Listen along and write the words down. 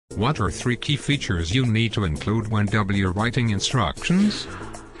What are 3 key features you need to include when writing instructions?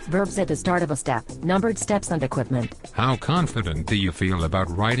 Verbs at the start of a step, numbered steps and equipment. How confident do you feel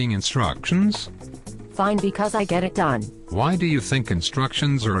about writing instructions? Fine, because I get it done. Why do you think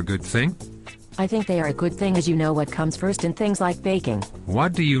instructions are a good thing? I think they are a good thing as you know what comes first in things like baking.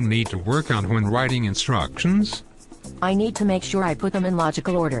 What do you need to work on when writing instructions? I need to make sure I put them in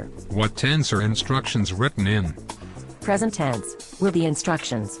logical order. What tense are instructions written in? Present tense. Will the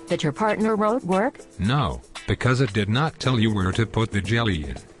instructions that your partner wrote work? No, because it did not tell you where to put the jelly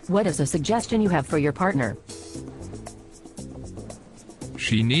in. What is a suggestion you have for your partner?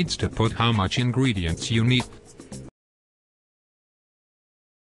 She needs to put how much ingredients you need.